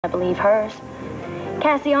I believe hers.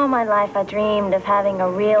 Cassie, all my life I dreamed of having a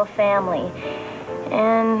real family.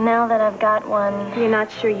 And now that I've got one... You're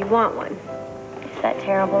not sure you want one. Is that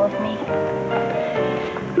terrible of me?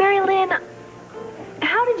 Mary Lynn,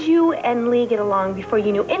 how did you and Lee get along before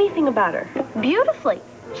you knew anything about her? Beautifully.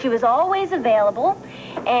 She was always available,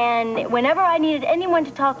 and whenever I needed anyone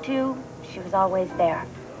to talk to, she was always there.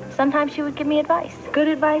 Sometimes she would give me advice. Good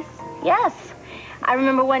advice? Yes. I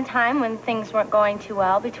remember one time when things weren't going too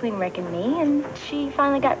well between Rick and me, and she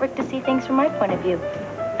finally got Rick to see things from my point of view.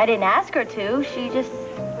 I didn't ask her to. She just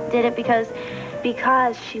did it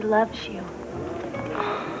because she loves you.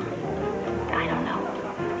 I don't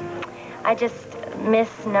know. I just miss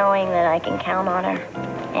knowing that I can count on her,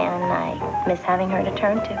 and I miss having her to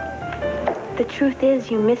turn to. The truth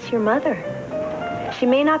is, you miss your mother. She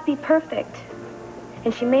may not be perfect,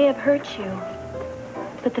 and she may have hurt you,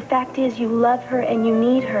 but the fact is you love her and you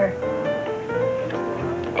need her.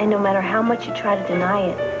 And no matter how much you try to deny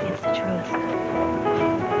it, it's the truth.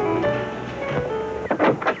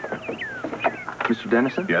 Mr.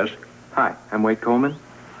 Dennison? Yes? Hi, I'm Wade Coleman.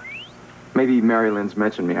 Maybe Mary Lynn's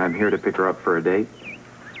mentioned me. I'm here to pick her up for a date.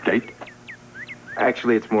 Date?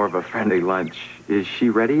 Actually, it's more of a friendly lunch. Is she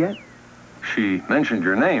ready yet? She mentioned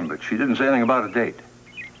your name, but she didn't say anything about a date.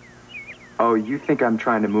 Oh, you think I'm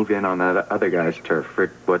trying to move in on that other guy's turf, Rick,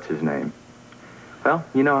 what's his name? Well,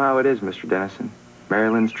 you know how it is, Mr. Dennison. Mary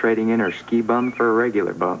Lynn's trading in her ski bum for a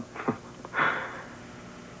regular bum.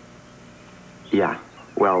 Yeah,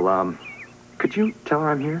 well, could you tell her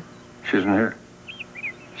I'm here? She isn't here.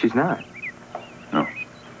 She's not? No.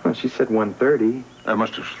 Well, she said 1:30. That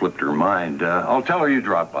must have slipped her mind. I'll tell her you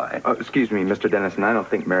dropped by. Oh, excuse me, Mr. Dennison. I don't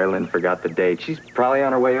think Mary Lynn forgot the date. She's probably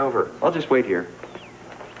on her way over. I'll just wait here.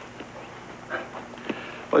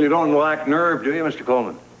 Well, you don't lack nerve, do you, Mr.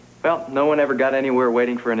 Coleman? Well, no one ever got anywhere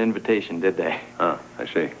waiting for an invitation, did they? Ah, I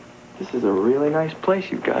see. This is a really nice place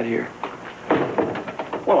you've got here.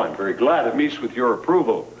 Well, I'm very glad it meets with your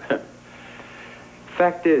approval.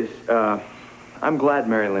 Fact is, I'm glad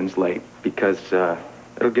Mary Lynn's late because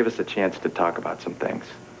it'll give us a chance to talk about some things.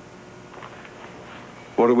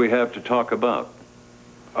 What do we have to talk about?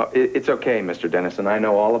 It's okay, Mr. Dennison. I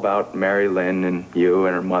know all about Mary Lynn and you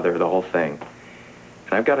and her mother, the whole thing.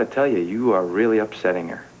 And I've got to tell you, you are really upsetting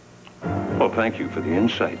her. Well, thank you for the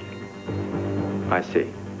insight. I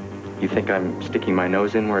see. You think I'm sticking my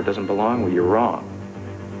nose in where it doesn't belong? Well, you're wrong.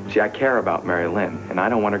 See, I care about Mary Lynn, and I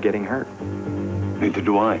don't want her getting hurt. Neither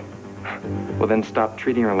do I. Well, then stop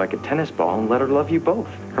treating her like a tennis ball and let her love you both,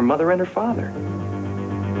 her mother and her father.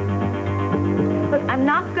 Look, I'm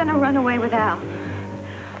not going to run away with Al.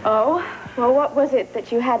 Oh? Well, what was it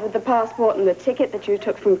that you had with the passport and the ticket that you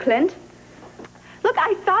took from Clint? Look,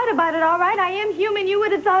 I thought about it, all right. I am human. You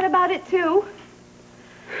would have thought about it, too.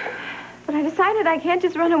 But I decided I can't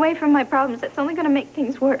just run away from my problems. That's only going to make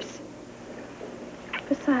things worse.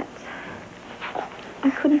 Besides,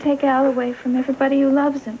 I couldn't take Al away from everybody who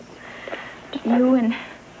loves him. You and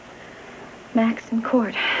Max and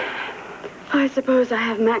Cord. I suppose I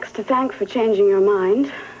have Max to thank for changing your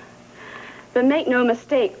mind. But make no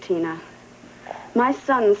mistake, Tina. My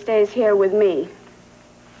son stays here with me.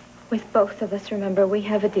 With both of us, remember, we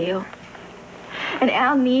have a deal. And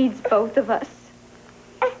Al needs both of us.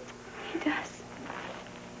 He does.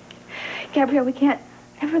 Gabrielle, we can't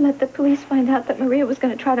ever let the police find out that Maria was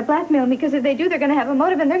going to try to blackmail me, because if they do, they're going to have a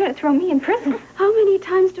motive and they're going to throw me in prison. How many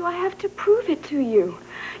times do I have to prove it to you?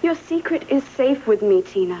 Your secret is safe with me,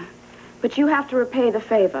 Tina. But you have to repay the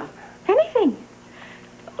favor. Anything.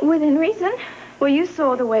 Within reason. Well, you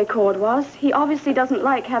saw the way Cord was. He obviously doesn't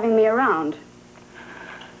like having me around.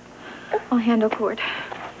 I'll handle Cord.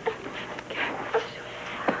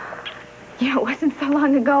 Yeah, it wasn't so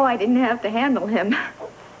long ago I didn't have to handle him.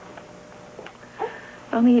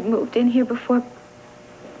 Only he'd moved in here before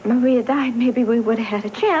Maria died. Maybe we would have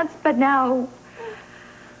had a chance, but now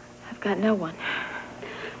I've got no one.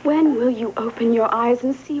 When will you open your eyes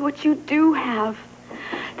and see what you do have?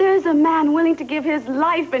 There's a man willing to give his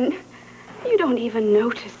life, and you don't even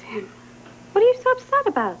notice him. What are you so upset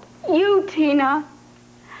about? You, Tina.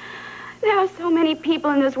 There are so many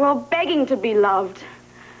people in this world begging to be loved.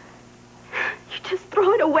 You just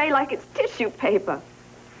throw it away like it's tissue paper.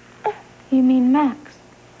 You mean Max?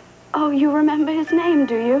 Oh, you remember his name,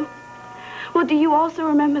 do you? Well, do you also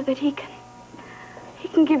remember that he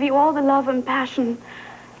can give you all the love and passion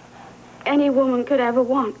any woman could ever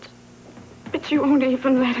want? But you won't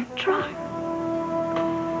even let him try.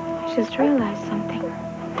 I just realized something.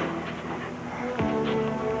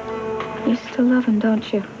 You still love him,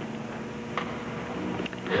 don't you?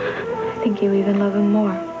 I think you even love him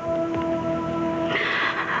more.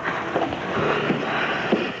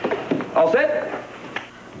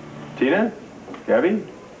 Tina? Gabby?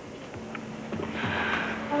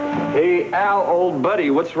 Hey, Al, old buddy,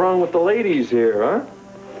 what's wrong with the ladies here, huh?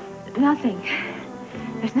 Nothing.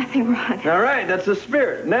 There's nothing wrong. All right, that's the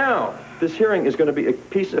spirit. Now, this hearing is going to be a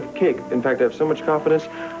piece of cake. In fact, I have so much confidence,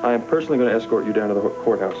 I am personally going to escort you down to the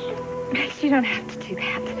courthouse. Max, you don't have to do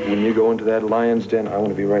that. When you go into that lion's den, I want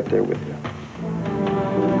to be right there with you.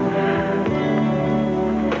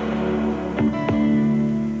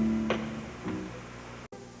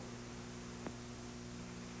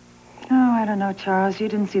 Oh, I don't know, Charles. You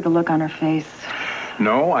didn't see the look on her face.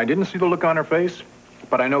 No, I didn't see the look on her face,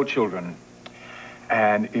 but I know children.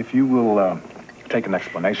 And if you will take an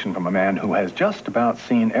explanation from a man who has just about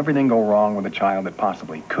seen everything go wrong with a child that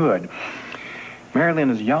possibly could, Marilyn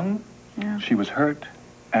is young, Yeah. she was hurt,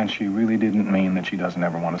 and she really didn't mean that she doesn't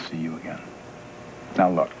ever want to see you again. Now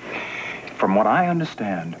look, from what I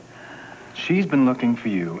understand, she's been looking for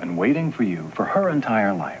you and waiting for you for her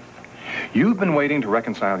entire life. You've been waiting to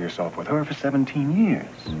reconcile yourself with her for 17 years.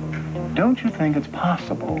 Don't you think it's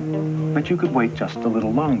possible that you could wait just a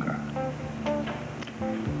little longer?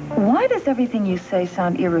 Why does everything you say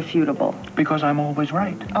sound irrefutable? Because I'm always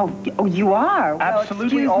right. Oh, you are? Well, Absolutely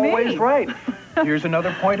excuse always me. right. Here's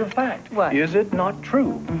another point of fact. What? Is it not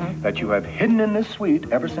true that you have hidden in this suite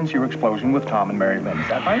ever since your explosion with Tom and Mary Lynn? Is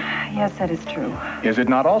that right? Yes, that is true. Is it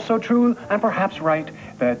not also true, and perhaps right,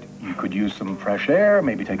 that you could use some fresh air,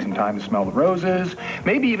 maybe take some time to smell the roses,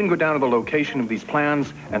 maybe even go down to the location of these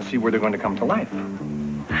plans and see where they're going to come to life?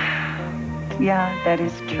 Yeah, that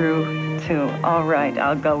is true, too. All right,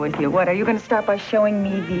 I'll go with you. What, are you going to start by showing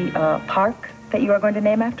me the park that you are going to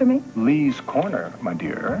name after me? Lee's Corner, my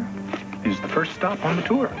dear, is the first stop on the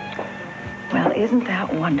tour. Well, isn't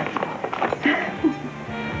that wonderful?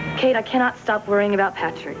 Kate, I cannot stop worrying about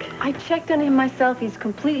Patrick. I checked on him myself. He's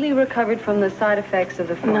completely recovered from the side effects of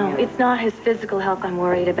the formula. No, it's not his physical health I'm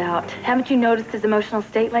worried about. Haven't you noticed his emotional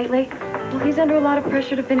state lately? Well, he's under a lot of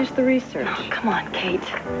pressure to finish the research. Oh, come on, Kate.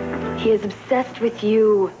 He is obsessed with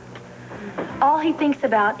you. All he thinks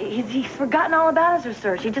about, he's forgotten all about his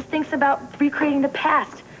research. He just thinks about recreating the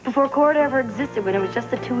past before Cord ever existed when it was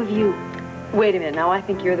just the two of you. Wait a minute. Now I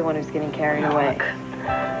think you're the one who's getting carried away. Look,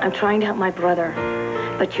 I'm trying to help my brother.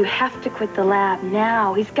 But you have to quit the lab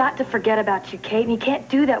now. He's got to forget about you, Kate, and you can't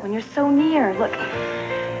do that when you're so near. Look,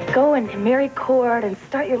 go and marry Cord and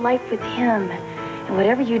start your life with him. And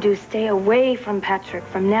whatever you do, stay away from Patrick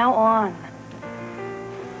from now on.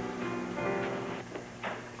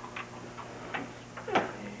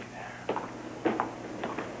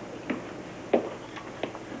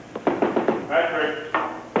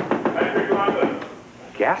 Patrick London.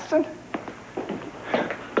 Gaston?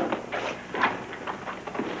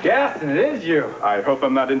 Gaston, it is you. I hope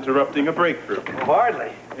I'm not interrupting a breakthrough.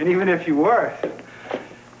 Hardly. And even if you were.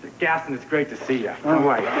 Gaston, it's great to see you. How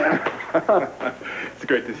are you? It's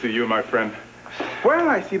great to see you, my friend. Well,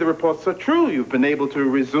 I see the reports are true. You've been able to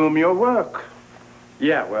resume your work.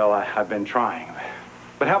 Yeah, well, I've been trying.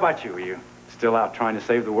 But how about you? Are you still out trying to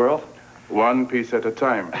save the world? One piece at a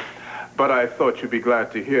time. But I thought you'd be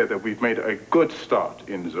glad to hear that we've made a good start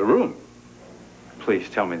in Zaroon. Please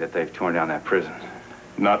tell me that they've torn down that prison.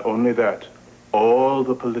 Not only that, all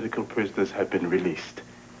the political prisoners have been released,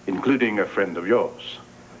 including a friend of yours.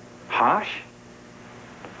 Hosh?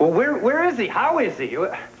 Well, where is he? How is he?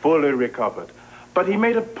 Fully recovered. But he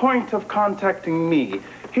made a point of contacting me.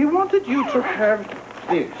 He wanted you to have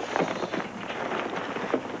this.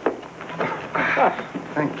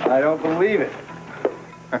 I don't believe it.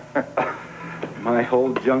 My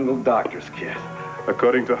whole jungle doctor's kit.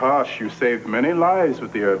 According to Harsh, you saved many lives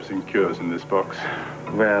with the herbs and cures in this box.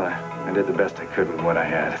 Well, I did the best I could with what I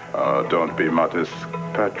had. Oh, don't be modest,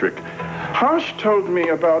 Patrick. Harsh told me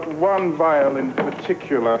about one vial in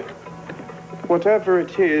particular. Whatever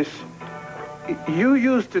it is, you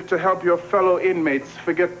used it to help your fellow inmates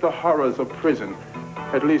forget the horrors of prison,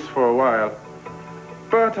 at least for a while.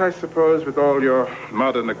 But I suppose with all your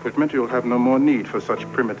modern equipment, you'll have no more need for such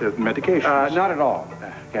primitive medications. Not at all,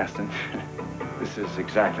 Gaston. This is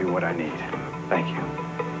exactly what I need. Thank you.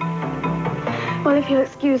 Well, if you'll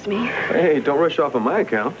excuse me. Hey, don't rush off on my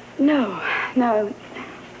account. No.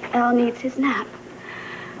 Al needs his nap.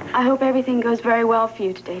 I hope everything goes very well for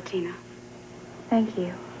you today, Tina. Thank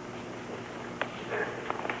you.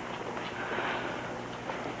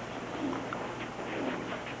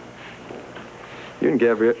 You and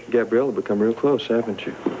Gabrielle have become real close, haven't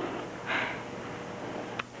you?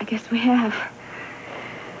 I guess we have.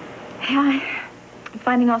 Yeah, I'm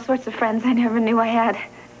finding all sorts of friends I never knew I had.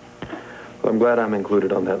 Well, I'm glad I'm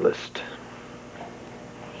included on that list.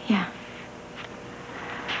 Yeah.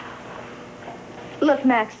 Look,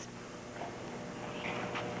 Max.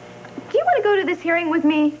 really go to this hearing with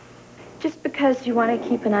me just because you want to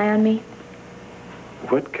keep an eye on me?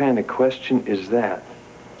 What kind of question is that?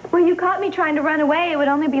 Well, you caught me trying to run away. It would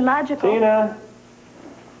only be logical. Tina,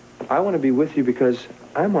 I want to be with you because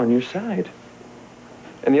I'm on your side.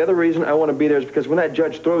 And the other reason I want to be there is because when that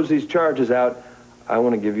judge throws these charges out, I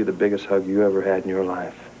want to give you the biggest hug you ever had in your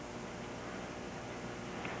life.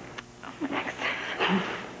 Oh, Max.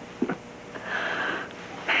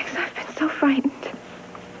 Max, I've been so frightened.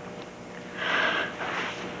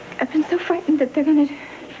 I've been so frightened that they're going to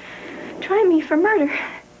try me for murder.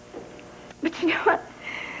 But you know what?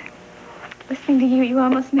 Listening to you, you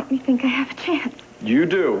almost make me think I have a chance. You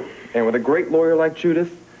do. And with a great lawyer like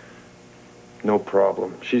Judith, no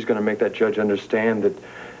problem. She's going to make that judge understand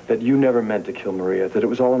that you never meant to kill Maria, that it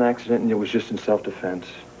was all an accident and it was just in self-defense.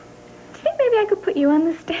 Do you think maybe I could put you on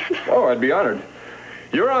the stand? Oh, I'd be honored.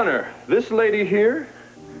 Your Honor, this lady here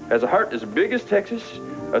has a heart as big as Texas,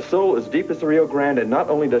 a soul as deep as the Rio Grande, and not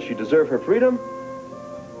only does she deserve her freedom,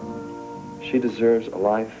 she deserves a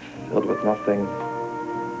life filled with nothing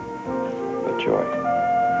but joy.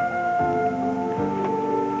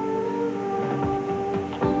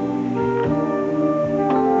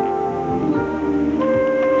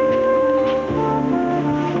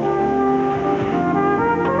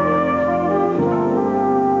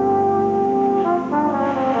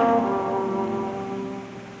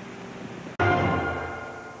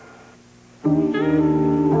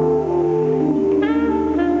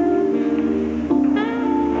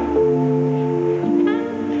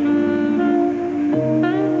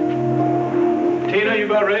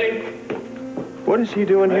 What is he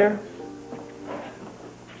doing here?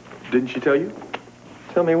 Didn't she tell you?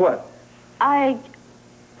 Tell me what?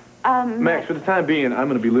 Max, for the time being, I'm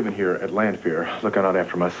going to be living here at Landfair, looking out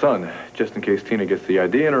after my son, just in case Tina gets the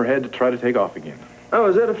idea in her head to try to take off again. Oh,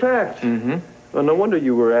 is that a fact? Mm-hmm. Well, no wonder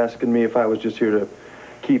you were asking me if I was just here to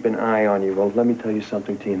keep an eye on you. Well, let me tell you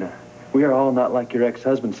something, Tina. We are all not like your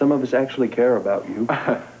ex-husband. Some of us actually care about you.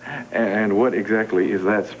 And what exactly is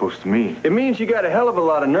that supposed to mean? It means you got a hell of a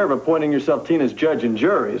lot of nerve appointing yourself Tina's judge and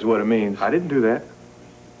jury is what it means. I didn't do that.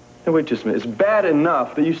 Now, wait just a minute. It's bad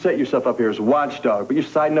enough that you set yourself up here as a watchdog, but you're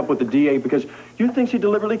siding up with the DA because you think she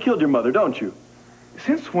deliberately killed your mother, don't you?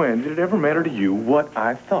 Since when did it ever matter to you what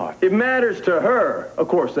I thought? It matters to her. Of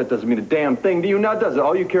course, that doesn't mean a damn thing to you now, does it?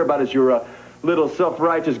 All you care about is your little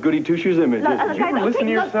self-righteous goody two-shoes image. Guys, you ever listen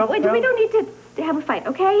to yourself, we pal? don't need to have a fight,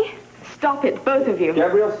 okay? Stop it, both of you.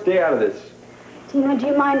 Gabrielle, stay out of this. Tina, do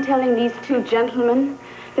you mind telling these two gentlemen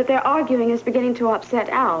that their arguing is beginning to upset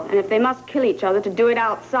Al, and if they must kill each other, to do it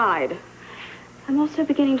outside? I'm also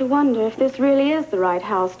beginning to wonder if this really is the right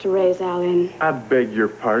house to raise Al in. I beg your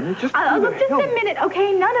pardon. Just Look, just a minute,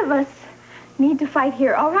 okay? None of us need to fight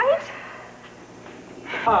here, all right?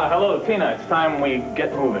 Hello, Tina. It's time we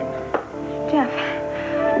get moving. Jeff,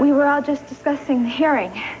 we were all just discussing the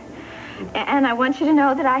hearing. And I want you to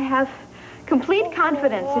know that I have complete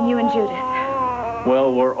confidence in you and Judith.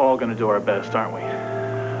 Well, we're all going to do our best, aren't we?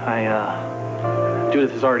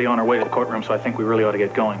 Judith is already on her way to the courtroom, so I think we really ought to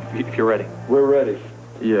get going, if you're ready. We're ready.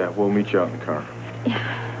 Yeah, we'll meet you out in the car.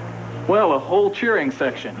 Yeah. Well, a whole cheering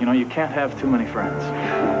section. You know, you can't have too many friends.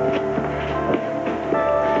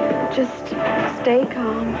 Just stay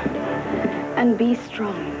calm and be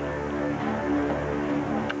strong.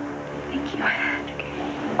 Thank you.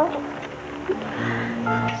 Oh.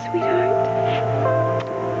 Sweetheart.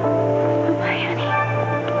 Oh, my honey.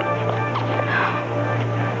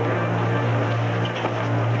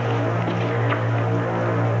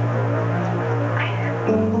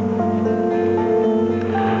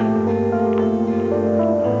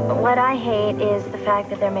 What I hate is the fact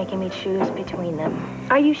that they're making me choose between them.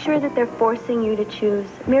 Are you sure that they're forcing you to choose?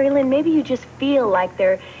 Mary Lynn, maybe you just feel like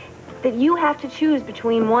that you have to choose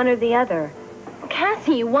between one or the other.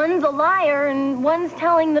 Cassie, one's a liar and one's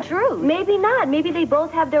telling the truth. Maybe not. Maybe they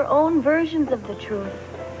both have their own versions of the truth.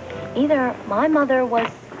 Either my mother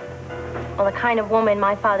was, well, the kind of woman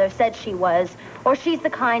my father said she was, or she's the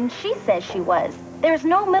kind she says she was. There's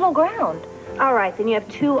no middle ground. All right, then you have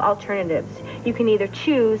two alternatives. You can either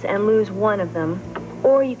choose and lose one of them,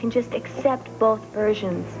 or you can just accept both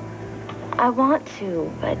versions. I want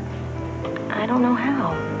to, but I don't know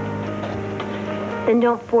how. Then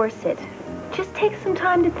don't force it. Just take some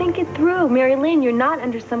time to think it through. Mary Lynn, you're not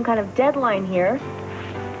under some kind of deadline here.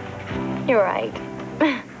 You're right.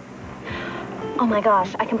 Oh, my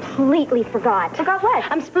gosh, I completely forgot. Forgot what?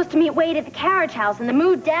 I'm supposed to meet Wade at the carriage house, and the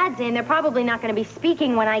mood Dad's in, they're probably not going to be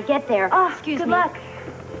speaking when I get there. Oh, excuse me. Good luck.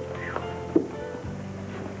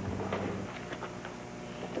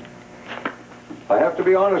 I have to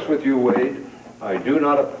be honest with you, Wade. I do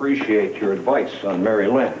not appreciate your advice on Mary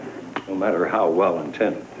Lynn. no matter how well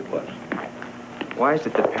intended it was. Why is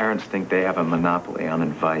it the parents think they have a monopoly on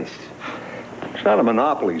advice? It's not a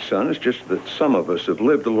monopoly, son. It's just that some of us have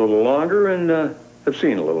lived a little longer and have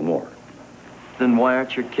seen a little more. Then why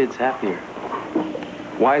aren't your kids happier?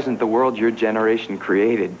 Why isn't the world your generation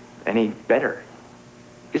created any better?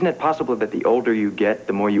 Isn't it possible that the older you get,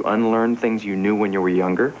 the more you unlearn things you knew when you were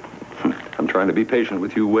younger? I'm trying to be patient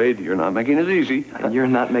with you, Wade. You're not making it easy. And you're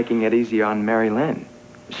not making it easy on Mary Lynn.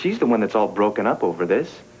 She's the one that's all broken up over this.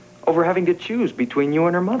 Over having to choose between you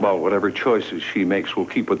and her mother. Well, whatever choices she makes will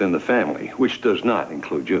keep within the family, which does not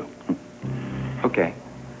include you. Okay.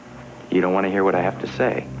 You don't want to hear what I have to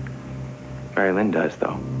say. Mary Lynn does,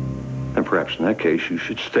 though. And perhaps in that case, you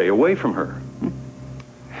should stay away from her.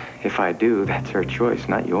 If I do, that's her choice,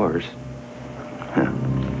 not yours.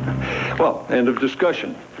 Well, end of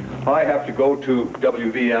discussion. I have to go to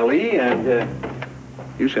WVLE, and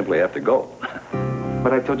you simply have to go.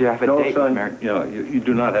 But I told you I have a date, son, Mary. No, you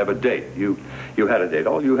do not have a date. You had a date.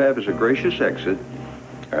 All you have is a gracious exit.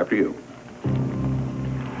 After you.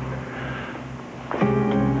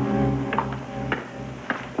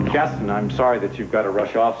 Gaston, I'm sorry that you've got to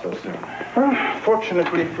rush off so soon. Well,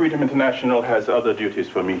 fortunately, Freedom International has other duties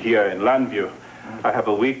for me here in Landview. I have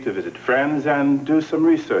a week to visit friends and do some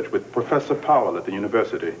research with Professor Powell at the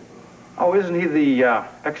university. Oh, isn't he the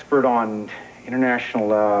expert on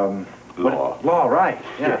international, Law. Law, right.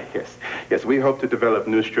 Yeah. Yes, we hope to develop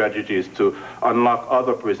new strategies to unlock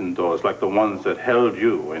other prison doors like the ones that held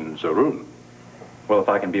you in Zaroon. Well, if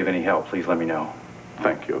I can be of any help, please let me know.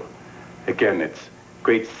 Thank you. Again, it's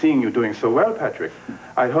great seeing you doing so well, Patrick.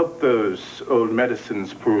 I hope those old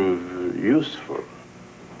medicines prove useful.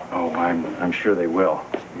 Oh, I'm sure they will.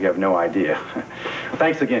 You have no idea.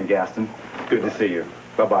 Thanks again, Gaston. Good to see you.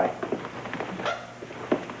 Bye-bye.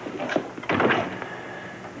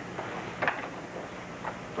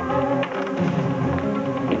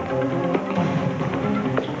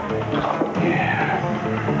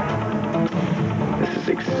 This is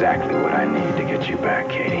exactly what I need to get you back,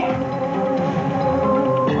 Katie.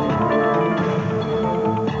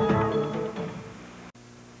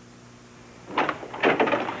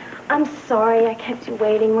 I'm sorry I kept you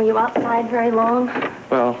waiting. Were you outside very long?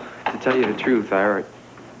 Well, to tell you the truth,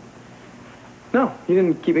 No, you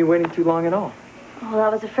didn't keep me waiting too long at all. Well, I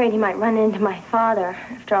was afraid he might run into my father.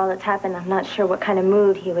 After all that's happened, I'm not sure what kind of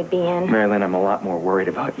mood he would be in. Mary Lynn, I'm a lot more worried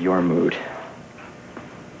about your mood.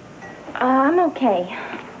 I'm okay.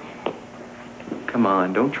 Come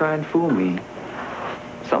on, don't try and fool me.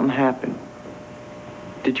 Something happened.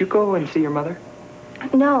 Did you go and see your mother?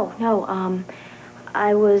 No,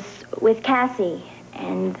 I was with Cassie,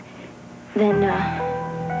 and then,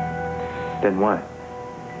 Then what?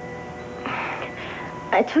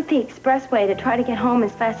 I took the expressway to try to get home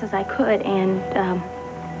as fast as I could, and,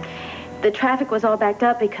 the traffic was all backed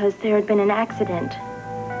up because there had been an accident.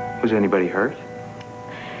 Was anybody hurt?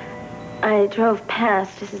 I drove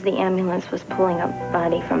past just as the ambulance was pulling a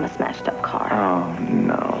body from a smashed-up car. Oh,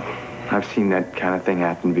 no. I've seen that kind of thing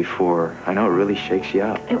happen before. I know it really shakes you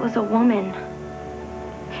up. It was a woman.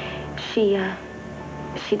 She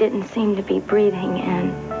didn't seem to be breathing,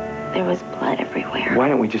 and there was blood everywhere. Why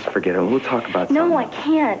don't we just forget it? We'll talk about something. No, I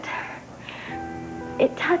can't.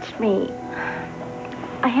 It touched me.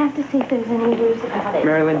 I have to see if there's any news about it.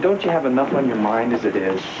 Mary Lynn, don't you have enough on your mind as it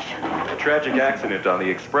is? A tragic accident on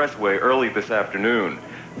the expressway early this afternoon.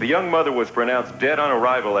 The young mother was pronounced dead on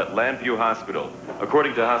arrival at Landview Hospital.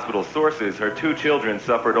 According to hospital sources, her 2 children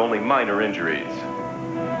suffered only minor injuries.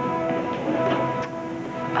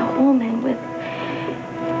 A woman with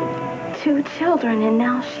 2 children, and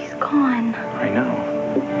now she's gone. I know.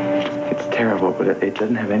 It's terrible, but it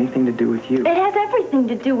doesn't have anything to do with you. It has everything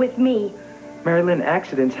to do with me. Mary Lynn,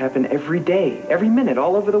 accidents happen every day, every minute,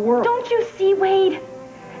 all over the world. Don't you see, Wade?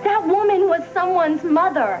 That woman was someone's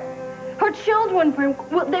mother. Her children,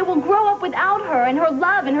 they will grow up without her and her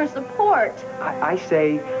love and her support. I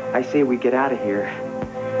say we get out of here.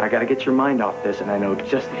 I gotta get your mind off this, and I know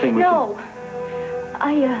just the thing we No.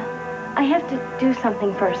 I have to do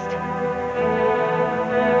something first.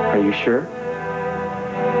 Are you sure?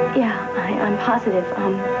 Yeah, I'm positive.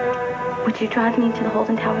 Would you drive me to the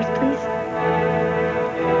Holden Towers, please?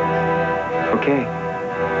 Okay.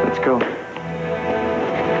 Let's go.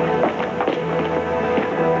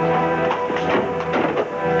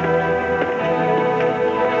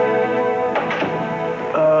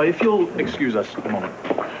 If you'll excuse us a moment.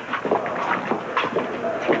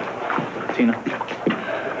 Tina,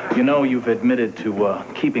 you know you've admitted to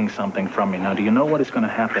keeping something from me. Now, do you know what is going to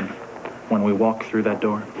happen when we walk through that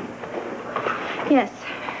door? Yes.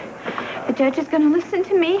 The judge is going to listen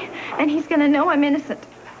to me, and he's going to know I'm innocent.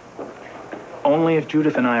 Only if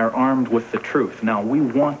Judith and I are armed with the truth. Now, we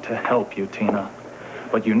want to help you, Tina,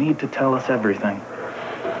 but you need to tell us everything.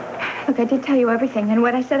 Look, I did tell you everything, and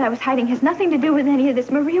what I said I was hiding has nothing to do with any of this.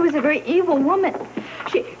 Maria was a very evil woman.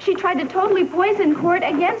 She tried to totally poison Court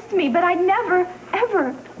against me, but I never,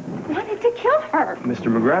 ever wanted to kill her.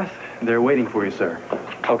 Mr. McGrath, they're waiting for you, sir.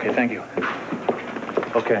 Okay, thank you.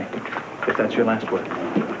 Okay, if that's your last word.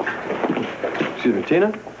 Excuse me,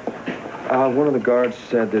 Tina? One of the guards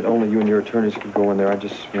said that only you and your attorneys could go in there. I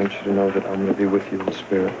just want you to know that I'm going to be with you in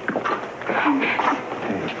spirit.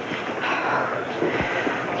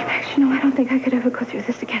 Max, you know, I don't think I could ever go through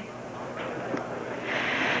this again.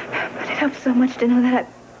 But it helps so much to know that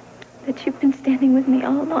you've been standing with me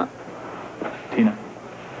all along. Tina.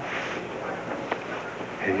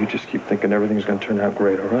 Hey, you just keep thinking everything's going to turn out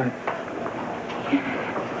great, all right?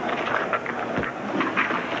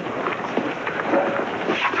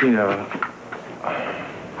 Tina,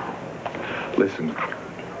 listen,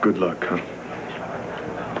 good luck, huh?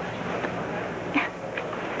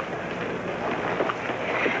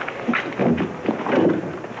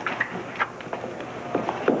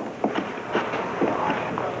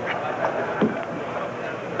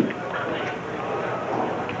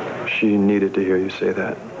 She needed to hear you say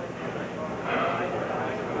that.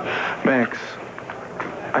 Max,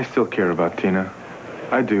 I still care about Tina.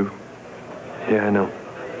 I do. Yeah, I know.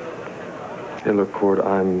 Hey, look, Cord,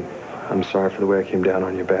 I'm sorry for the way I came down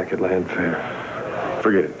on you back at Landfair.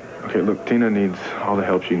 Forget it. Okay, look, Tina needs all the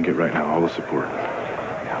help she can get right now, all the support.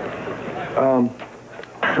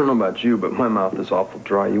 I don't know about you, but my mouth is awful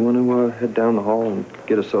dry. You want to head down the hall and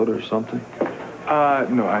get a soda or something?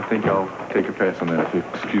 No, I think I'll take a pass on that if you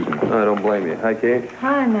excuse me. No, I don't blame you. Hi, Kate.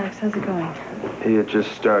 Hi, Max. How's it going? He had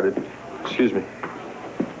just started. Excuse me.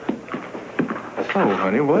 Oh,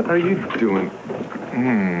 honey, what are you doing?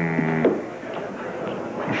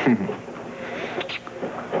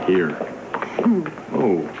 Here.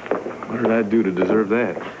 Oh, what did I do to deserve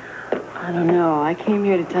that? I don't know. I came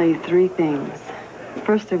here to tell you 3 things.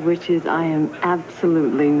 First of which is I am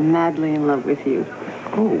absolutely, madly in love with you.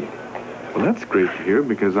 Oh, well, that's great to hear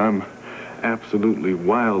because I'm absolutely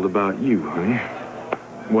wild about you, honey.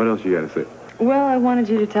 What else you got to say? Well, I wanted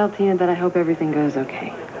you to tell Tina that I hope everything goes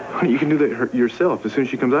okay. Honey, you can do that yourself as soon as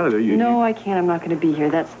she comes out of there. No, I can't. I'm not going to be here.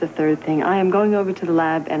 That's the 3rd thing. I am going over to the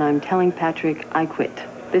lab, and I'm telling Patrick I quit.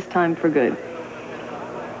 This time for good.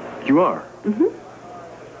 You are? Mm-hmm.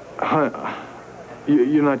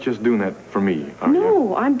 You're not just doing that for me, are you?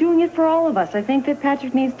 No, I'm doing it for all of us. I think that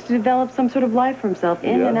Patrick needs to develop some sort of life for himself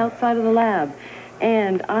in and outside of the lab.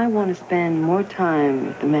 And I want to spend more time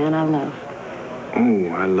with the man I love. Oh,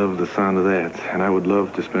 I love the sound of that. And I would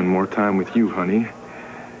love to spend more time with you, honey.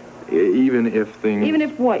 Even if things... Even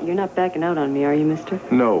if what? You're not backing out on me, are you, mister?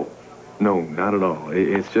 No, not at all.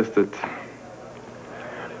 It's just that...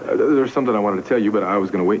 there's something I wanted to tell you, but I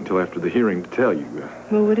was going to wait until after the hearing to tell you.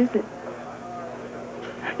 Well, what is it?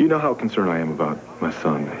 You know how concerned I am about my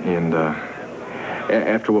son, and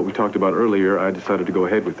after what we talked about earlier, I decided to go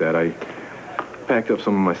ahead with that. I packed up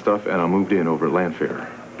some of my stuff, and I moved in over at Landfair.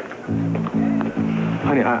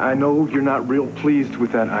 Honey, I know you're not real pleased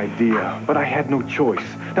with that idea, but I had no choice.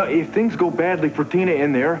 Now, if things go badly for Tina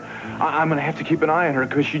in there, I'm going to have to keep an eye on her,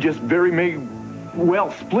 because she just very may well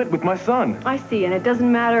split with my son. I see, and it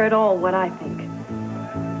doesn't matter at all what I think.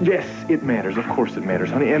 Yes, it matters. Of course it matters,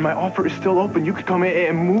 honey. And my offer is still open. You could come in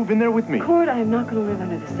and move in there with me. Cord, I am not going to live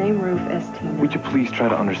under the same roof as Tina. Would you please try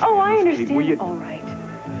to understand? Oh, I understand. Kate? Will you... All right.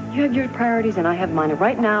 You have your priorities, and I have mine. And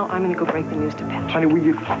right now, I'm going to go break the news to Patrick. Honey, will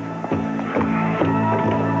you...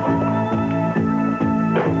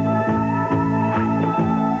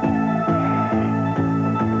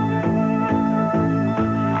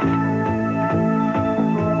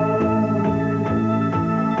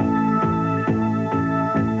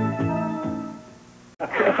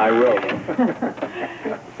 I will.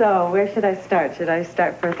 So, where should I start? Should I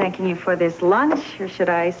start for thanking you for this lunch, or should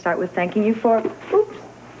I start with thanking you for,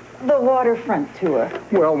 the waterfront tour?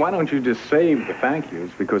 Well, why don't you just save the thank yous?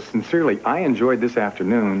 Because sincerely, I enjoyed this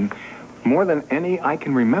afternoon more than any I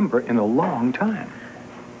can remember in a long time.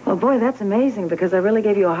 Well, boy, that's amazing, because I really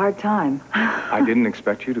gave you a hard time. I didn't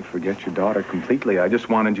expect you to forget your daughter completely. I just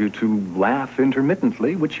wanted you to laugh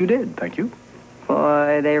intermittently, which you did. Thank you.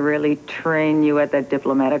 Boy, they really train you at that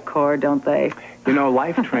diplomatic corps, don't they? You know,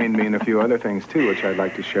 life trained me in a few other things, too, which I'd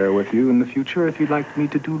like to share with you in the future, if you'd like me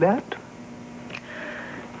to do that.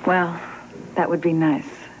 Well, that would be nice.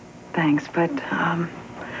 Thanks, but,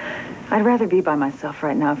 I'd rather be by myself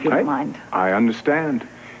right now, if you don't mind. I understand.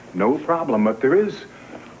 No problem, but there is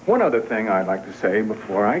one other thing I'd like to say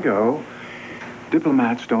before I go.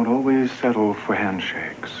 Diplomats don't always settle for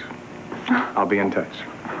handshakes. I'll be in touch.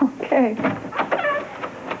 Okay.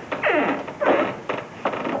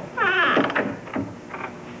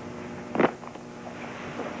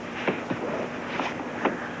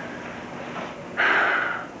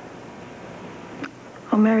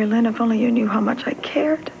 Oh, Mary Lynn, if only you knew how much I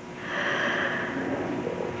cared.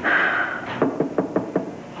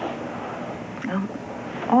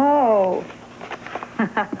 Oh.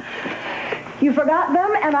 You forgot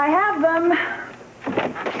them, and I have them.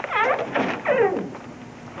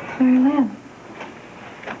 Mary Lynn.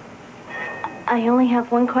 I only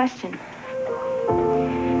have one question.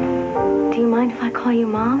 Do you mind if I call you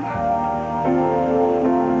Mom?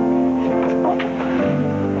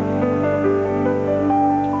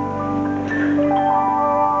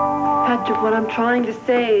 Patrick, what I'm trying to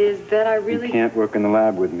say is that I really... You can't work in the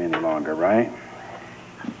lab with me any longer, right?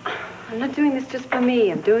 I'm not doing this just for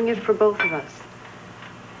me. I'm doing it for both of us.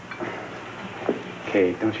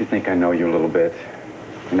 Kate, don't you think I know you a little bit?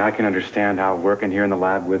 And I can understand how working here in the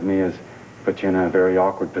lab with me has put you in a very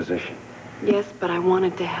awkward position. Yes, but I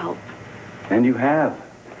wanted to help. And you have.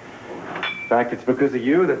 In fact, it's because of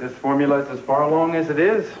you that this formula is as far along as it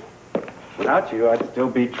is. Without you, I'd still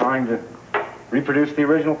be trying to reproduce the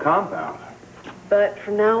original compound. But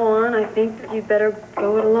from now on, I think that you'd better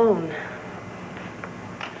go it alone.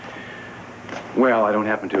 Well, I don't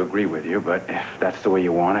happen to agree with you, but if that's the way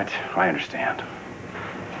you want it, I understand.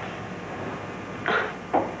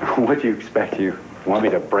 What do you expect? You want me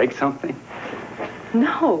to break something?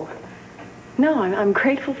 No. No, I'm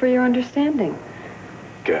grateful for your understanding.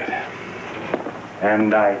 Good.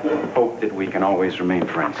 And I hope that we can always remain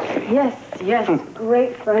friends, Katie. Yes,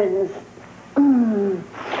 great friends.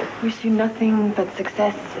 Wish you nothing but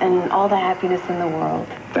success and all the happiness in the world.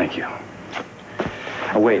 Thank you.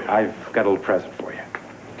 Oh, wait, I've got a little present for you.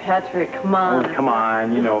 Patrick, come on. Oh, come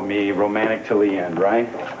on, you know me, romantic till the end, right?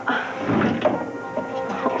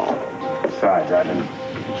 Besides, I've been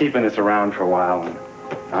keeping this around for a while, and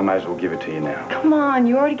I might as well give it to you now. Come on,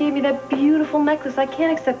 you already gave me that beautiful necklace. I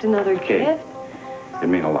can't accept another gift. It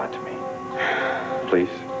means a lot to me. Please.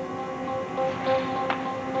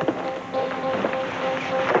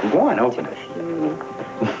 Go on, open it.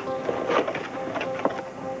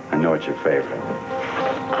 I know it's your favorite.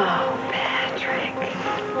 Oh, Patrick.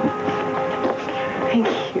 Thank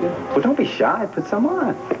you. Well, don't be shy. Put some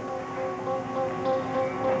on.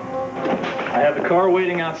 I have the car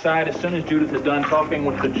waiting outside. As soon as Judith is done talking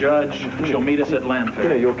with the judge, she'll meet us at Landfair.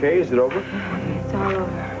 Tina, you okay? Is it over? It's all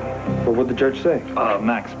over. Well, what'd the judge say?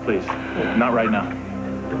 Max, please. Not right now.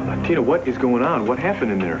 Tina, what is going on? What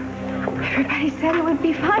happened in there? Everybody said it would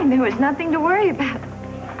be fine. There was nothing to worry about.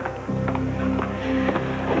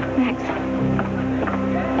 Max,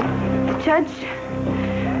 the judge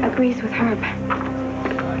agrees with Herb.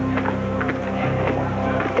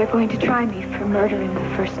 They're going to try me for murder in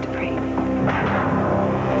the first degree.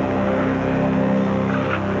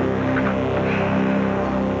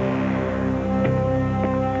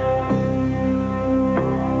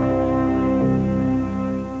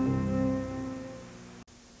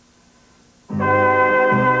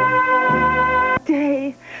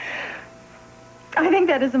 I think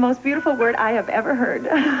that is the most beautiful word I have ever heard.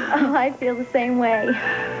 Oh, I feel the same way.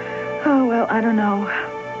 Oh, well, I don't know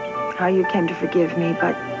how you came to forgive me,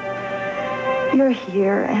 but you're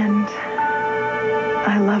here, and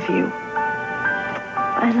I love you.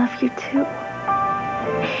 I love you, too.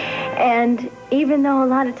 And even though a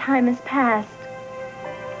lot of time has passed,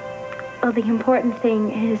 well, the important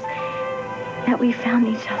thing is that we found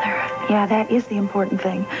each other. Yeah, that is the important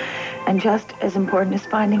thing. And just as important as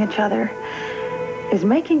finding each other is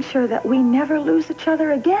making sure that we never lose each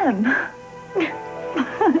other again.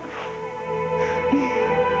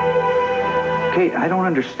 Kate, I don't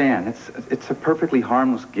understand. It's a perfectly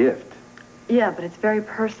harmless gift. Yeah, but it's very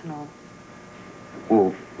personal.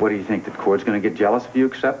 Well, what do you think? That Cord's going to get jealous if you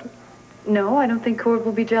accept it? No, I don't think Cord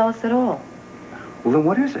will be jealous at all. Well, then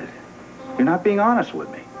what is it? You're not being honest with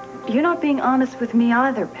me. You're not being honest with me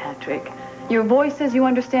either, Patrick. Your voice says you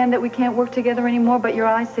understand that we can't work together anymore, but your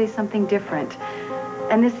eyes say something different.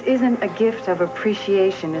 And this isn't a gift of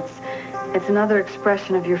appreciation. It's another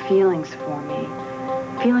expression of your feelings for me.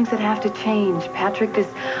 Feelings that have to change. Patrick, this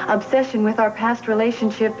obsession with our past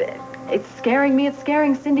relationship, it's scaring me, it's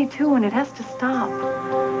scaring Cindy too, and it has to stop.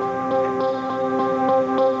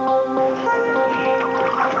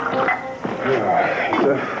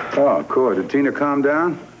 Oh, Cord, did Tina calm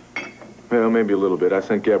down? Well, maybe a little bit. I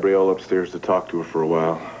sent Gabrielle upstairs to talk to her for a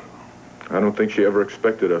while. I don't think she ever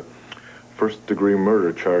expected a first-degree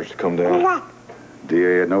murder charge to come down.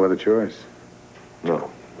 DA had no other choice. No.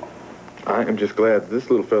 I am just glad this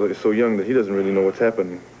little fella is so young that he doesn't really know what's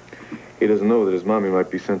happening. He doesn't know that his mommy might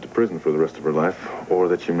be sent to prison for the rest of her life, or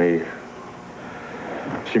that she may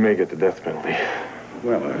get the death penalty.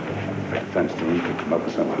 Well, Fenstone could come up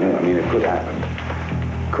with something new. I mean, it could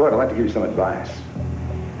happen. Court, I'd like to give you some advice.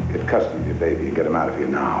 Get custody of your baby and get him out of here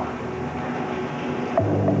now.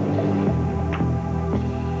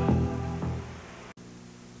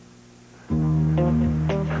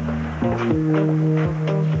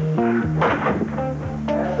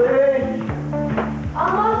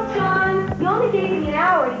 Almost, John. You only gave me an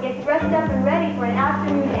hour to get dressed up and ready for an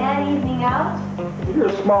afternoon and evening out. If you're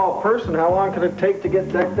a small person, how long can it take to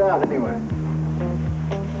get decked out anyway?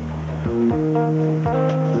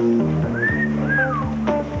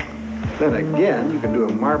 Then again, you can do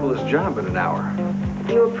a marvelous job in an hour.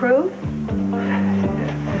 You approve?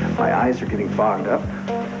 My eyes are getting fogged up.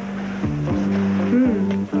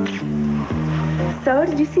 So,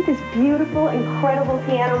 did you see this beautiful, incredible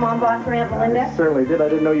piano Mom bought for Aunt Melinda? I certainly did. I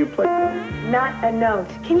didn't know you played. Not a note.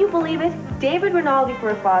 Can you believe it? David Rinaldi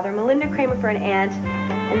for a father, Melinda Kramer for an aunt,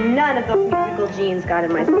 and none of those musical genes got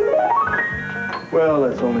in my... Well,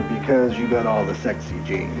 that's only because you got all the sexy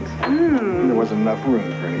genes. There wasn't enough room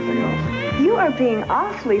for anything else. You are being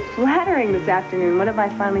awfully flattering this afternoon. What have I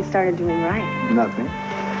finally started doing right? Nothing.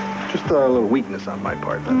 Just a little weakness on my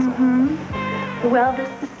part, that's all. Well, the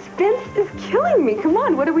suspense is killing me. Come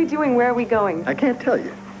on, what are we doing? Where are we going? I can't tell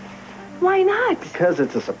you. Why not? Because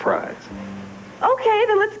it's a surprise. Okay,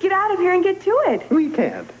 then let's get out of here and get to it. We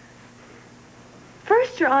can't.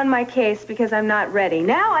 First, you're on my case because I'm not ready.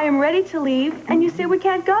 Now I am ready to leave, and you say we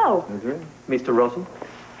can't go. That's right. Mr. Russell?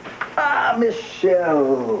 Ah,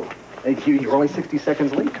 Michelle. Thank you. You're only 60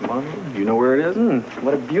 seconds late. Come on. Do you know where it is?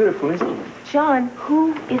 What a beautiful evening. John,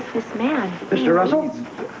 who is this man? Mr. Russell?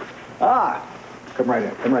 Ah, come right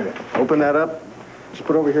in. Come right in. Open that up. Just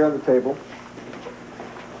put it over here on the table.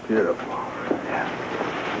 Beautiful. Yeah.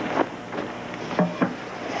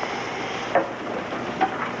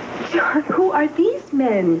 John, who are these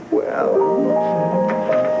men? Well...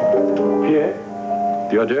 Pierre?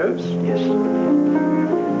 The hors d'oeuvres? Yes.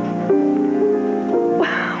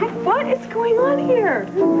 What is going on here?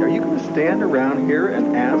 Are you going to stand around here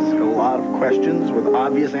and ask a lot of questions with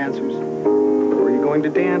obvious answers? Or are you going to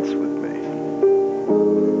dance with me?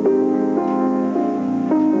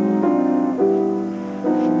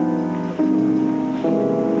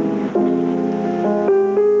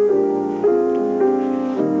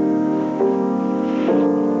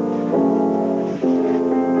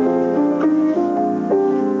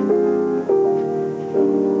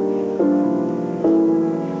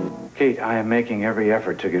 Kate, I am making every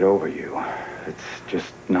effort to get over you. It's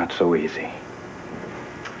just not so easy.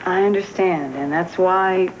 I understand, and that's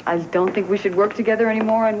why I don't think we should work together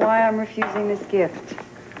anymore and why I'm refusing this gift.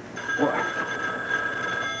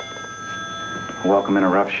 Welcome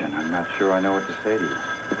interruption. I'm not sure I know what to say to you.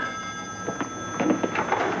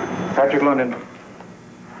 Patrick London.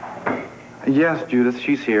 Yes, Judith,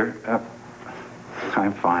 she's here.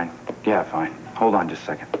 I'm fine. Yeah, fine. Hold on just a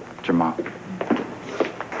second. It's your mom.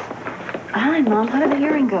 Hi, Mom. How did the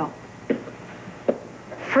hearing go?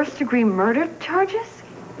 First-degree murder charges?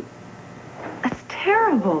 That's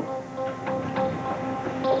terrible.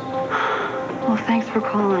 Well, thanks for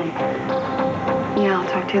calling. Yeah, I'll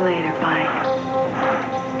talk to you later. Bye.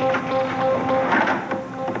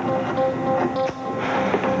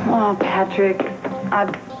 Oh, Patrick,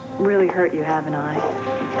 I've really hurt you, haven't I?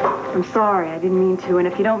 I'm sorry, I didn't mean to. And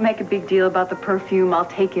if you don't make a big deal about the perfume, I'll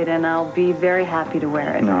take it and I'll be very happy to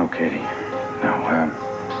wear it. No, Katie.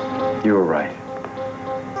 No, you were right.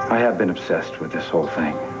 I have been obsessed with this whole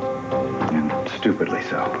thing. And stupidly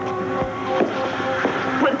so.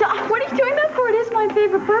 What are you doing that for? It is my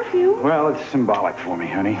favorite perfume. Well, it's symbolic for me,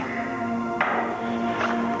 honey.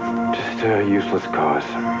 Just a useless cause.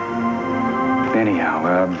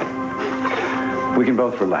 Anyhow, we can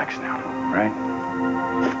both relax now, right?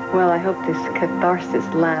 Well, I hope this catharsis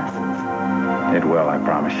lasts. It will, I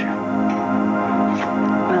promise you.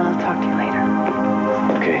 Well, I'll talk to you later.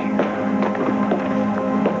 Okay.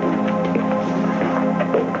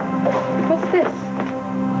 What's this?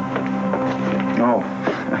 Oh.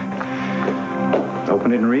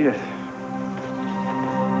 Open it and read it.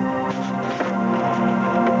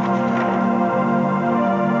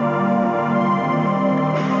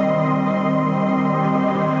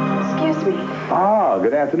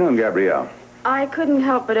 Good afternoon, Gabrielle. I couldn't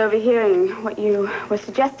help but overhearing what you were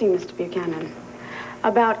suggesting, Mr. Buchanan,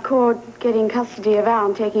 about Cord getting custody of Al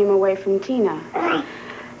and taking him away from Tina.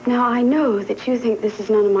 Now, I know that you think this is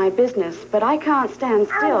none of my business, but I can't stand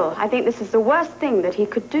still. I think this is the worst thing that he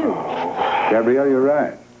could do. Gabrielle, you're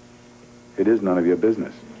right. It is none of your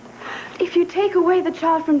business. If you take away the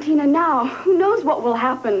child from Tina now, who knows what will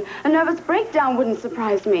happen? A nervous breakdown wouldn't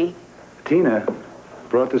surprise me. Tina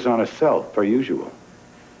brought this on herself, per usual.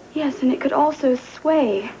 Yes, and it could also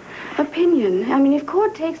sway opinion. I mean, if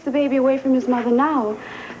Cord takes the baby away from his mother now,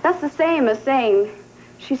 that's the same as saying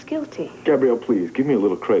she's guilty. Gabrielle, please, give me a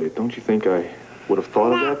little credit. Don't you think I would have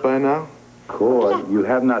thought of that by now? Cord, you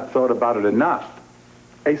have not thought about it enough.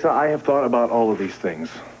 Asa, I have thought about all of these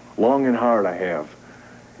things. Long and hard, I have.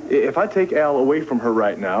 If I take Al away from her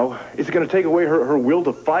right now, it's going to take away her will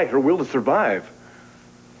to fight, her will to survive.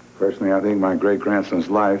 Personally, I think my great-grandson's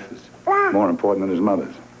life is more important than his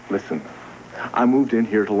mother's. Listen, I moved in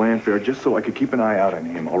here to Landfair just so I could keep an eye out on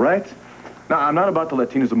him, all right? Now, I'm not about to let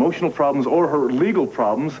Tina's emotional problems or her legal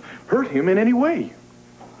problems hurt him in any way.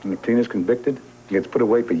 And if Tina's convicted, gets put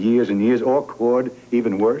away for years and years, or Cord,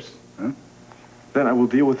 even worse, huh? Then I will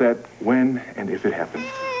deal with that when and if it happens.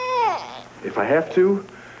 If I have to,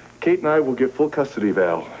 Kate and I will get full custody of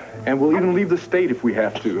Al. And we'll even leave the state if we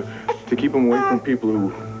have to keep him away from people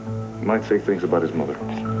who might say things about his mother.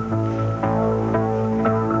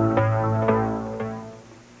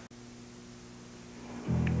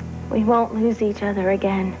 We won't lose each other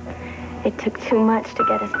again. It took too much to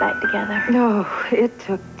get us back together. No, it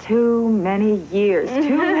took too many years.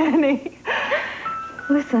 Too many.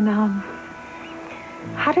 Listen,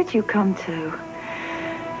 how did you come to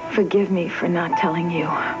forgive me for not telling you,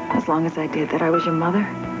 as long as I did, that I was your mother?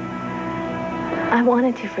 I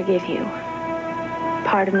wanted to forgive you.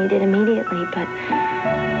 Part of me did immediately, but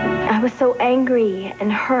I was so angry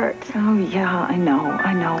and hurt. Oh, yeah, I know.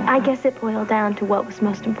 I guess it boiled down to what was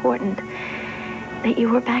most important. That you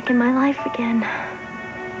were back in my life again.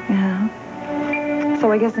 Yeah.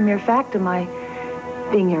 So I guess the mere fact of my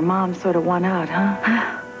being your mom sort of won out, huh?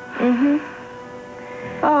 Mm-hmm.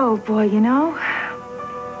 Oh, boy, you know,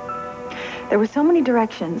 there were so many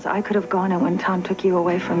directions I could have gone in when Tom took you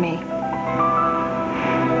away from me.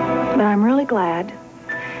 But I'm really glad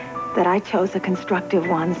that I chose a constructive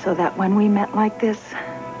one so that when we met like this,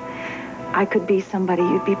 I could be somebody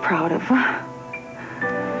you'd be proud of.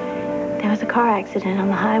 There was a car accident on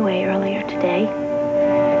the highway earlier today.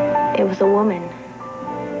 It was a woman,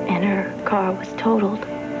 and her car was totaled.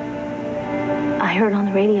 I heard on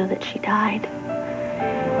the radio that she died.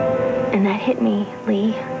 And that hit me,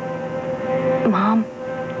 Lee. Mom,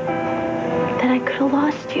 that I could have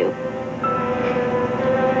lost you.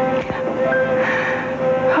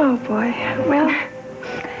 Oh, boy. Well,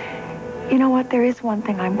 you know what? There is one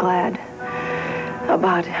thing I'm glad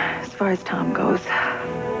about as far as Tom goes.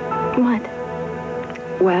 What?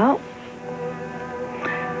 Well,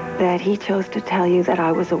 that he chose to tell you that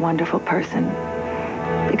I was a wonderful person.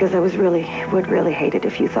 Because I would really hate it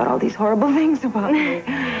if you thought all these horrible things about me.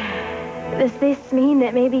 Does this mean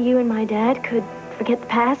that maybe you and my dad could forget the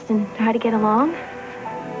past and try to get along?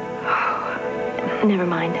 Never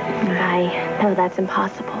mind. I know that's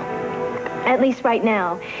impossible. At least right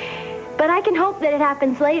now. But I can hope that it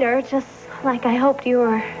happens later, just like I hoped you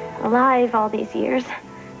were alive all these years.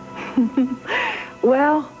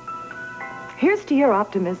 Well, here's to your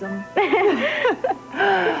optimism.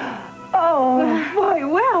 Oh, boy,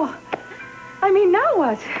 well, I mean, now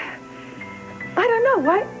what? I don't know,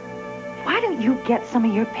 why don't you get some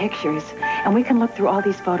of your pictures, and we can look through all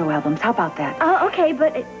these photo albums. How about that? Okay,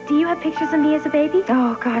 but do you have pictures of me as a baby?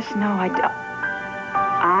 Oh, gosh, no, I don't.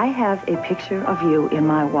 I have a picture of you in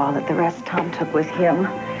my wallet. The rest Tom took with him.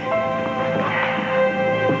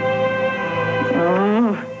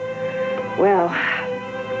 Well,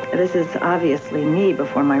 this is obviously me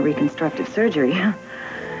before my reconstructive surgery. I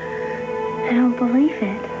don't believe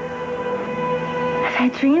it. I've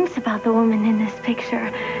had dreams about the woman in this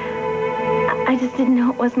picture. I just didn't know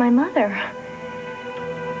it was my mother.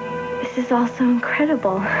 This is all so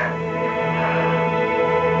incredible.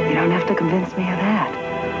 You don't have to convince me of that.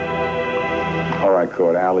 All right,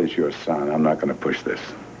 Cord, Al is your son. I'm not going to push this.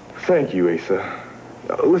 Thank you, Asa.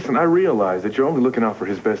 Listen, I realize that you're only looking out for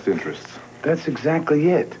his best interests. That's exactly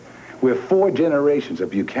it. We're 4 generations of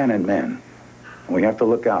Buchanan men. And we have to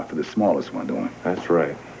look out for the smallest one, don't we? That's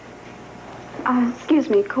right. Excuse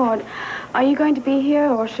me, Cord. Are you going to be here,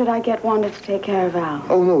 or should I get Wanda to take care of Al?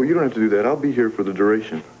 Oh, no, you don't have to do that. I'll be here for the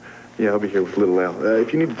duration. Yeah, I'll be here with little Al.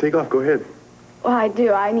 If you need to take off, go ahead. Well, I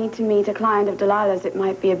do. I need to meet a client of Delilah's. It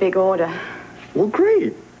might be a big order. Well,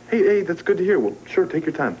 great. Hey, that's good to hear. Well, sure, take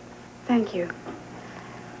your time. Thank you.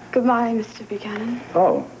 Goodbye, Mr. Buchanan.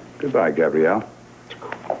 Oh, goodbye, Gabrielle.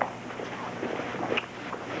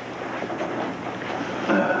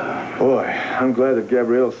 Boy, I'm glad that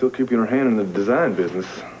Gabrielle's still keeping her hand in the design business.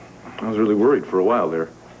 I was really worried for a while there.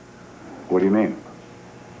 What do you mean?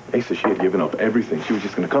 Asa, she had given up everything. She was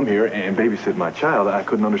just going to come here and babysit my child. I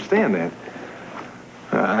couldn't understand that.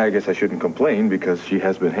 I guess I shouldn't complain because she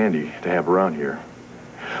has been handy to have around here.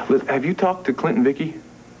 Liz, have you talked to Clint and Vicky?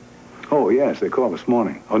 Oh, yes, they called this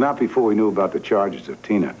morning. Oh, not before we knew about the charges of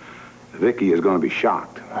Tina. Vicky is going to be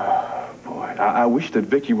shocked. Boy, I wish that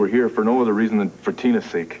Vicky were here for no other reason than for Tina's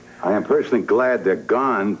sake. I am personally glad they're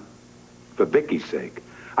gone for Vicky's sake.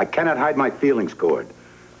 I cannot hide my feelings, Gord.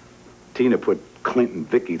 Tina put Clint and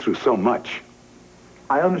Vicky through so much.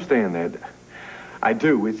 I understand that. I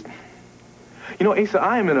do. It's... You know, Asa,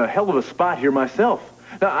 I am in a hell of a spot here myself.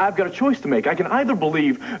 Now, I've got a choice to make. I can either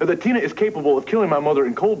believe that Tina is capable of killing my mother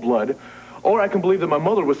in cold blood, or I can believe that my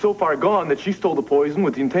mother was so far gone that she stole the poison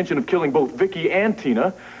with the intention of killing both Vicky and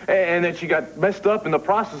Tina, and that she got messed up in the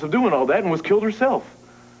process of doing all that and was killed herself.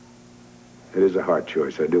 It is a hard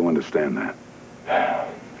choice. I do understand that.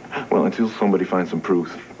 Well, until somebody finds some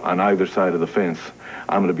proof on either side of the fence,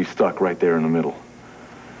 I'm going to be stuck right there in the middle.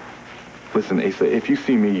 Listen, Asa, if you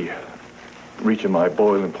see me reaching my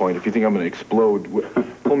boiling point, if you think I'm going to explode,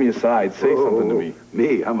 pull me aside, say something to me.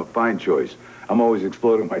 Me? I'm a fine choice. I'm always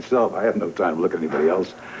exploding myself. I have no time to look at anybody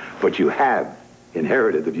else. But you have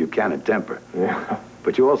inherited the Buchanan temper. Yeah.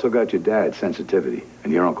 But you also got your dad's sensitivity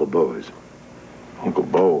and your Uncle Bo's. Uncle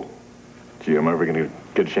Bo? Gee, am I ever going to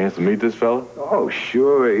get a chance to meet this fella? Oh,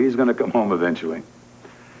 sure. He's going to come home eventually.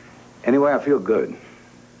 Anyway, I feel good.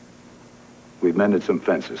 We've mended some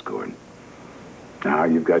fences, Gordon. Now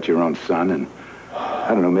you've got your own son, and I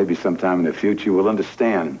don't know, maybe sometime in the future we'll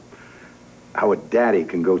understand how a daddy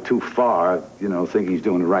can go too far, you know, think he's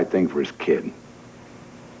doing the right thing for his kid.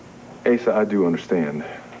 Asa, I do understand.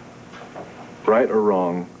 Right or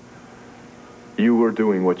wrong, you were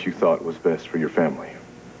doing what you thought was best for your family.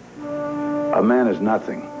 A man is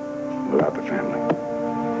nothing without the family.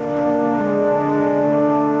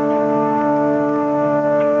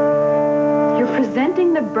 You're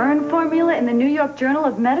presenting the burn formula in the New York Journal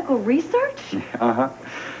of Medical Research? Uh-huh.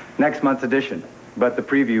 Next month's edition. But the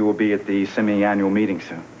preview will be at the semi-annual meeting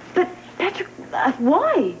soon. But, Patrick,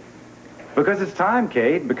 why? Because it's time,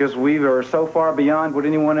 Kate. Because we are so far beyond what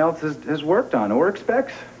anyone else has worked on or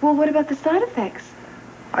expects. Well, what about the side effects?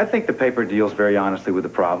 I think the paper deals very honestly with the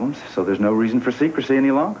problems, so there's no reason for secrecy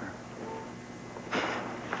any longer.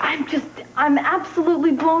 I'm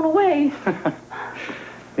absolutely blown away.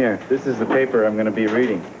 Here, this is the paper I'm going to be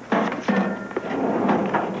reading.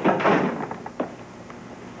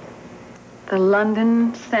 The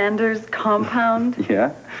London Sanders compound?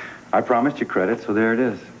 Yeah, I promised you credit, so there it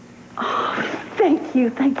is. Oh, thank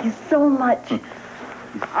you so much.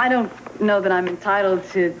 I don't know that I'm entitled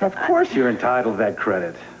to... Of course you're entitled to that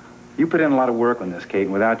credit. You put in a lot of work on this, Kate,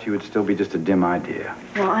 and without you, it'd still be just a dim idea.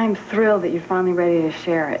 Well, I'm thrilled that you're finally ready to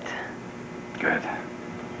share it. Good.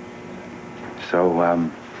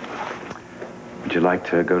 So, would you like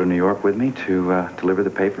to go to New York with me to deliver the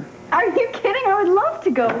paper? Are you kidding? I would love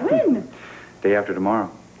to go. When? Day after tomorrow.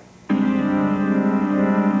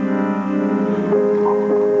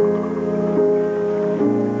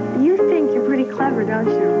 You think you're pretty clever, don't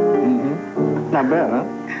you? Mm-hmm. Not bad, huh?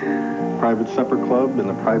 Private supper club in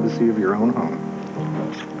the privacy of your own home.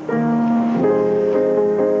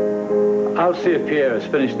 I'll see if Pierre has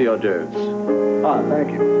finished the hors d'oeuvres. Ah,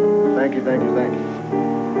 thank you. Thank you.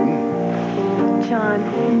 John,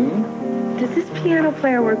 does this piano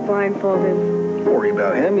player work blindfolded? Don't worry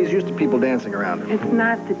about him. He's used to people dancing around him. It's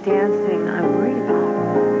not the dancing I'm worried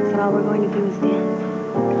about. So all we're going to do is dance.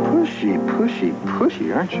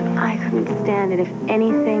 Pushy, aren't you? I couldn't stand it if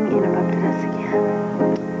anything interrupted us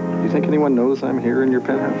again. Do you think anyone knows I'm here in your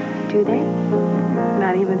penthouse? Do they?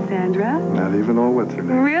 Not even Sandra? Not even all what's her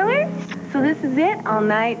name. Really? So this is it? All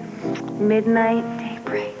night, midnight,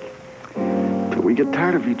 daybreak. Till we get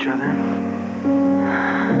tired of each other.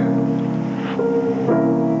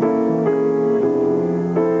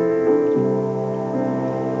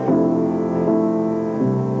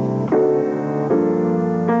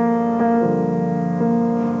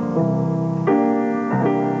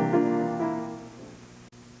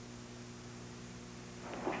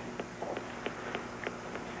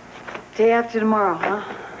 Day after tomorrow, huh?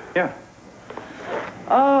 Yeah.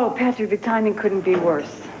 Oh, Patrick, the timing couldn't be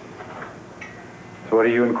worse. So what are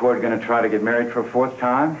you and Cord going to try to get married for a fourth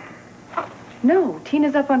time? No,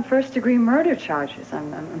 Tina's up on first-degree murder charges.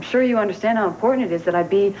 I'm sure you understand how important it is that I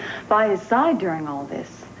be by his side during all this.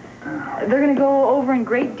 They're going to go over in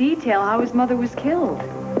great detail how his mother was killed.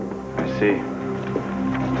 I see.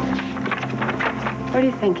 What are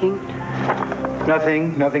you thinking?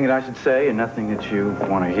 Nothing that I should say and nothing that you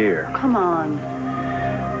want to hear. Come on.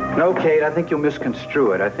 No, Kate, I think you'll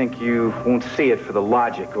misconstrue it. I think you won't see it for the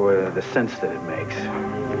logic or the sense that it makes.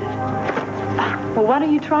 Well, why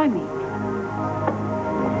don't you try me?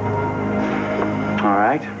 All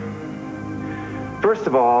right. First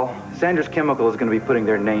of all, Sanders Chemical is going to be putting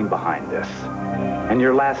their name behind this. And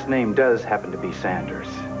your last name does happen to be Sanders.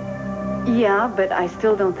 Yeah, but I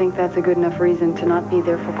still don't think that's a good enough reason to not be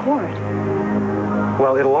there for court.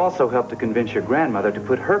 Well, it'll also help to convince your grandmother to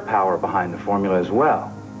put her power behind the formula as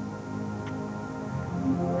well.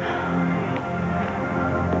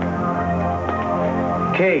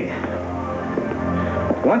 Kate,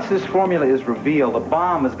 once this formula is revealed, a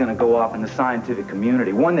bomb is going to go off in the scientific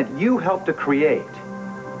community, one that you helped to create.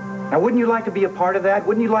 Now, wouldn't you like to be a part of that?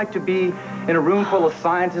 Wouldn't you like to be in a room full of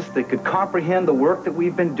scientists that could comprehend the work that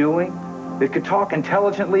we've been doing, that could talk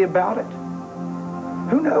intelligently about it?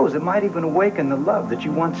 Who knows, it might even awaken the love that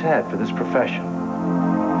you once had for this profession.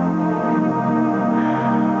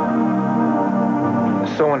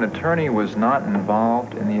 So an attorney was not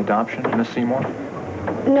involved in the adoption, Miss Seymour?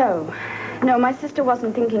 No. No, my sister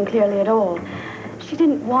wasn't thinking clearly at all. She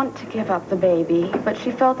didn't want to give up the baby, but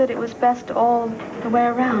she felt that it was best all the way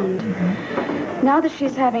around. Mm-hmm. Now that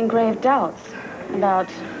she's having grave doubts about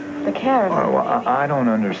the care of the baby. Well, I don't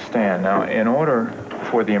understand. Now, in order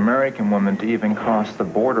for the American woman to even cross the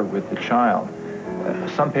border with the child,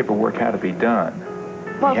 some paperwork had to be done.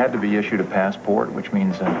 Well, he had to be issued a passport, which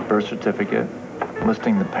means a birth certificate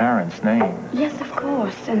listing the parents' names. Yes, of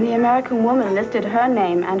course. And the American woman listed her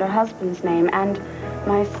name and her husband's name and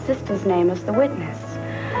my sister's name as the witness.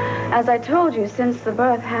 As I told you, since the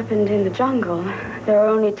birth happened in the jungle, there are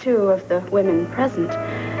only 2 of the women present.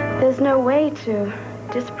 There's no way to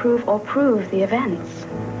disprove or prove the events.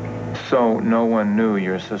 So no one knew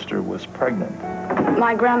your sister was pregnant?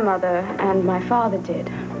 My grandmother and my father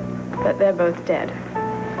did, but they're both dead.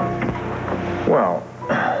 Well,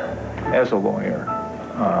 as a lawyer,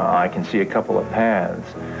 I can see a couple of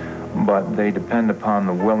paths, but they depend upon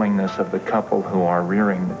the willingness of the couple who are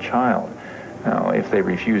rearing the child. Now, if they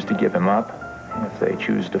refuse to give him up, if they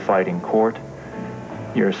choose to fight in court,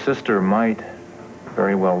 your sister might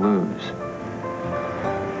very well lose.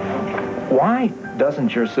 Why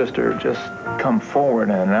doesn't your sister just come forward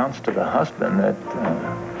and announce to the husband that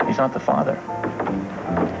he's not the father?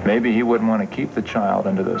 Maybe he wouldn't want to keep the child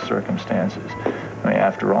under those circumstances. I mean,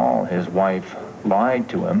 after all, his wife lied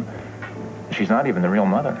to him. She's not even the real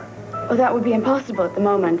mother. Well, that would be impossible at the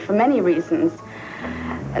moment for many reasons.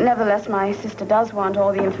 Nevertheless, my sister does want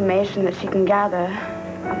all the information that she can gather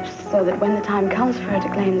so that when the time comes for her to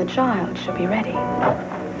claim the child, she'll be ready.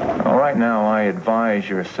 All right, now, I advise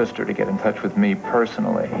your sister to get in touch with me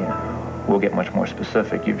personally. We'll get much more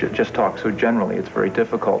specific. You've just talked so generally, it's very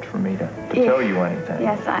difficult for me to tell you anything.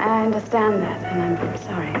 Yes, I understand that, and I'm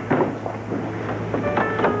sorry.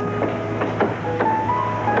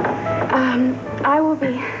 I will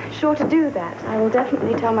be sure to do that. I will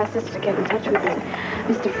definitely tell my sister to get in touch with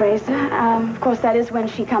Mr. Fraser. Of course, that is when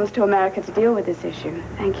she comes to America to deal with this issue.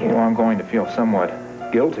 Thank you. Well, I'm going to feel somewhat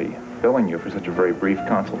guilty billing you for such a very brief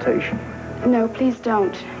consultation. No, please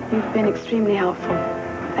don't. You've been extremely helpful.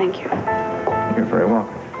 Thank you. You're very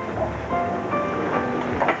welcome.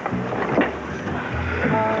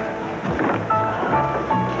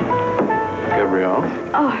 Gabrielle?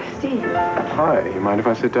 Oh, Steve. Hi, you mind if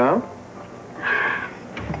I sit down?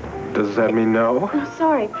 Does that mean no? Oh,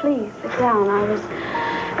 sorry, please, sit down. I was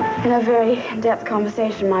in a very in-depth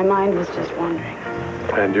conversation. My mind was just wandering.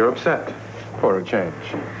 And you're upset? For a change?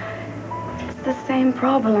 It's the same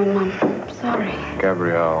problem. I'm sorry.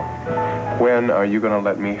 Gabrielle, when are you going to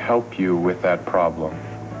let me help you with that problem?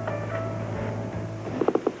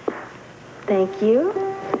 Thank you.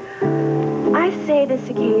 I say this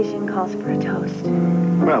occasion calls for a toast.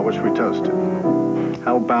 Well, what should we toast to?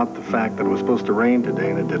 How about the fact that it was supposed to rain today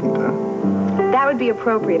and it didn't, huh? That would be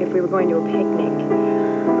appropriate if we were going to a picnic.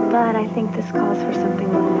 But I think this calls for something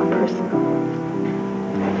a little more personal.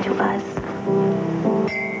 To us.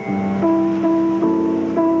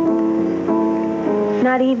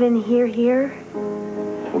 Not even here?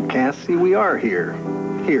 Well, Cassie, we are here.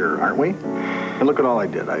 Here, aren't we? And look at all I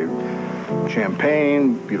did.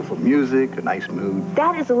 Champagne, beautiful music, a nice mood.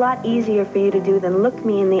 That is a lot easier for you to do than look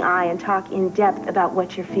me in the eye and talk in depth about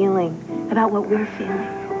what you're feeling, about what we're feeling.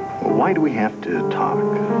 Well, why do we have to talk?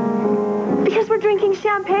 Because we're drinking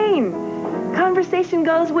champagne. Conversation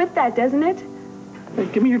goes with that, doesn't it? Hey,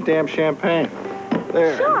 give me your damn champagne.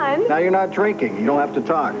 There. Sean! Now you're not drinking. You don't have to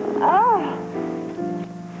talk. Oh.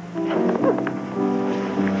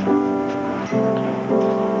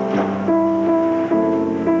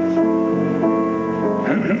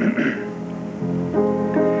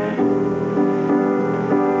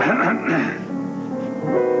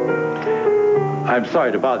 I'm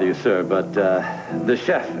sorry to bother you, sir, but the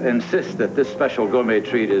chef insists that this special gourmet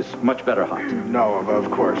treat is much better hot. No,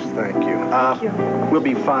 of course. Thank you. We'll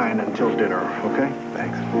be fine until dinner, okay?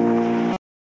 Thanks.